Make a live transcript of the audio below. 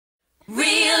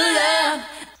Real love.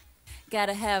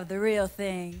 Gotta have the real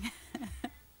thing.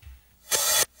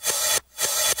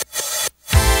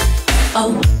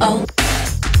 Oh, oh.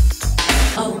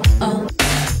 Oh, oh.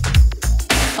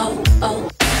 Oh, oh.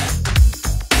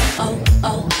 Oh,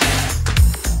 oh.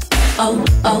 Oh,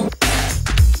 oh.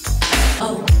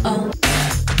 Oh, oh.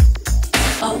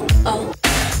 Oh, oh.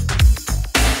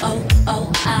 Oh,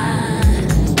 oh, ah.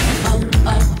 Oh,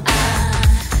 oh, ah.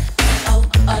 Oh,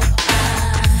 oh, ah.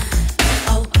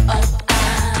 Oh, oh,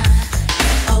 ah.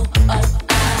 Oh, oh, ah.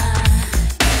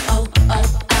 Oh, oh,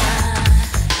 ah.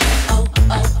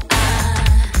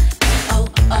 Oh, oh,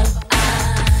 ah.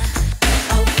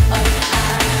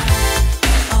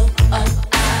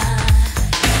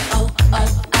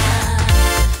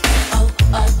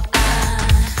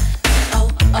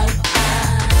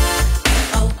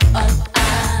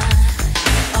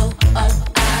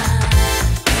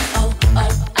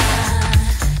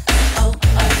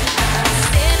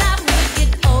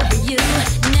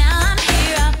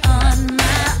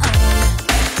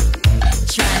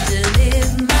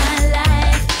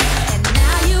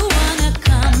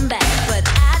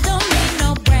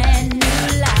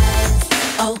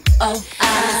 Oh, oh,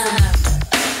 ah.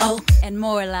 And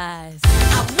more lies.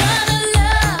 I wanna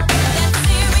love that's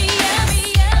serious.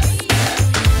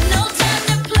 No time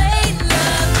to play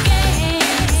love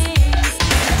games.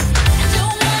 I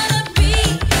don't wanna be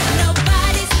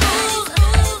nobody's fool.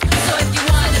 So if you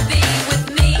wanna be with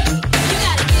me, you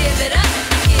gotta give it up.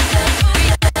 Give up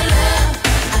real love.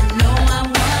 I know I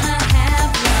wanna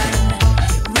have one.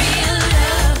 Real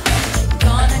love.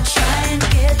 Gonna try and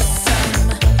get some.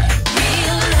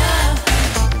 Real love.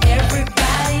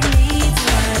 Everybody needs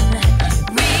one.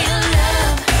 Real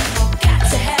love. Got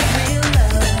to have real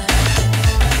love.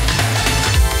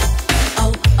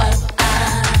 Oh, oh,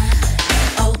 ah.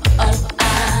 Oh, oh,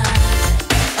 ah.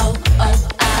 Oh, oh,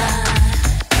 ah.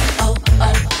 Oh,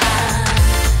 oh, ah.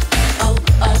 Oh,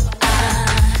 oh, ah.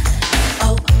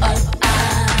 Oh, oh, ah.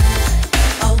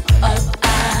 Oh, oh,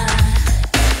 ah.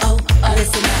 Oh, oh.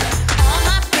 Listen up. All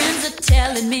my friends are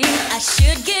telling me I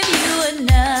should give you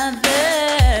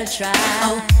another try.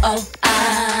 Oh, oh, ah.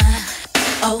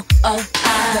 Oh, oh,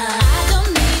 ah. But I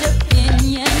don't need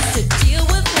opinions to deal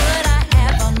with what I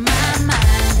have on my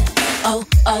mind. Oh,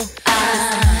 oh,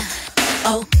 ah.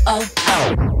 Oh, oh, oh.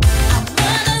 I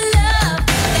wanna love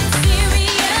that's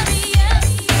serious.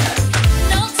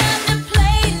 No time to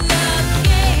play love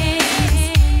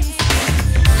games.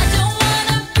 I don't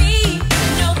wanna be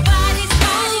nobody's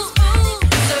fool.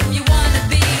 So if you wanna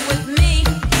be with me,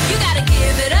 you gotta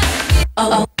give it up.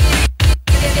 Oh,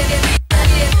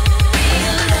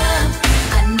 real love.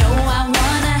 I know I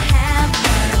wanna have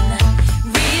one.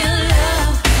 Real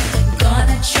love.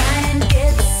 Gonna try and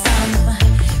get some.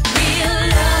 Real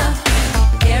love.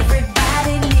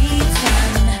 Everybody needs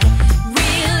one.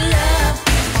 Real love.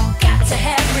 Got to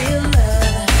have real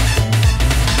love.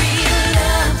 Real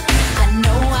love. I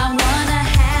know I wanna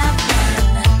have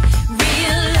one.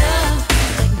 Real love.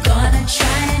 Gonna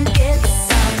try and get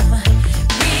some.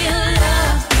 Real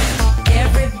love.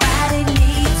 Everybody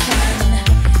needs one.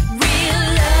 Real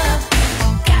love.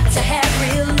 Got to have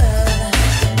real love.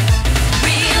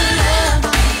 Real love.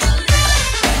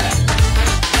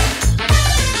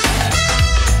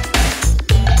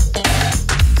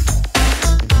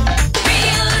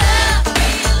 Real love.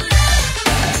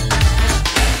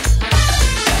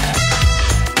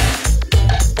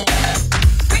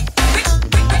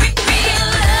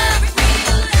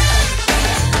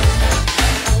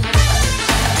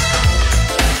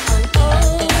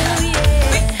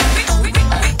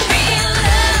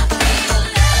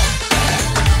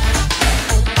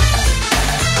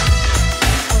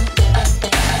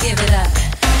 Give it up.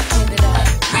 Give it up.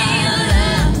 Real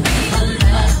love.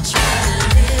 Try to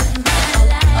live my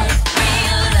life.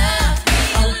 Real love.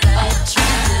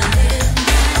 Try to live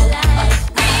my life.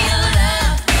 Real love.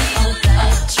 Try to live my life. Real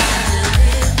love. Try to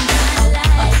live my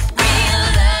life. Real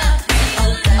love. Real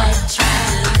love. Try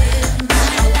to live my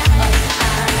life.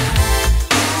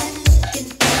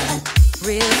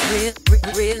 Real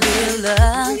love. Real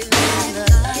love.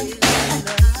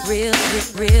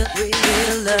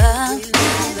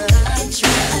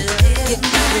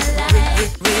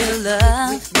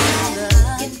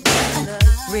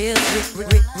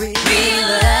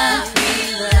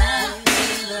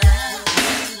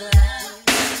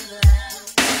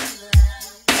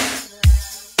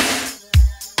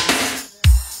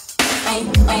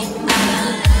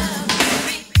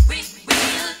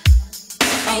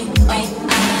 Oh, oh,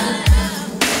 ah.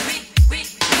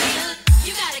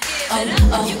 Oh,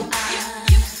 oh, ah.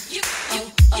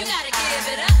 You gotta give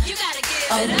it up. You gotta give it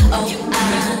up. You gotta give it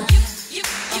up.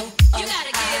 You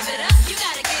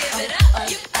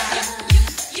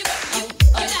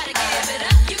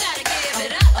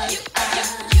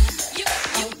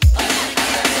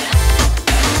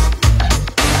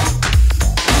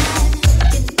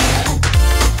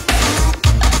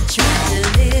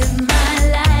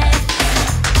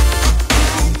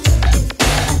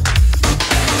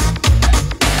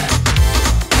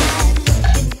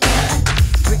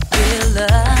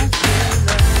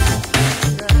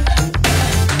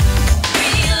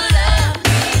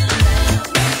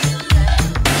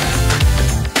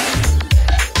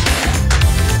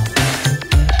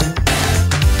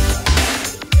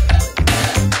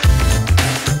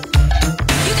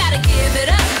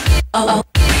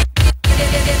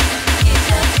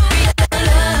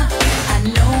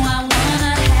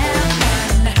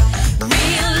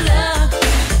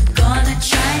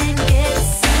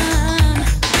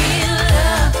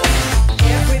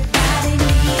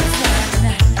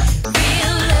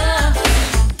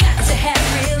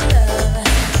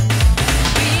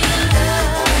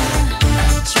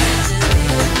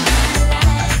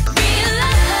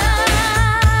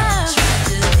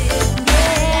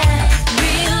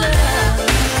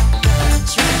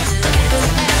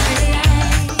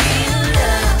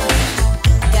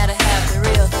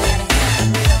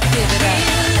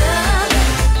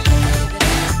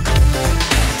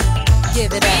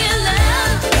give it up.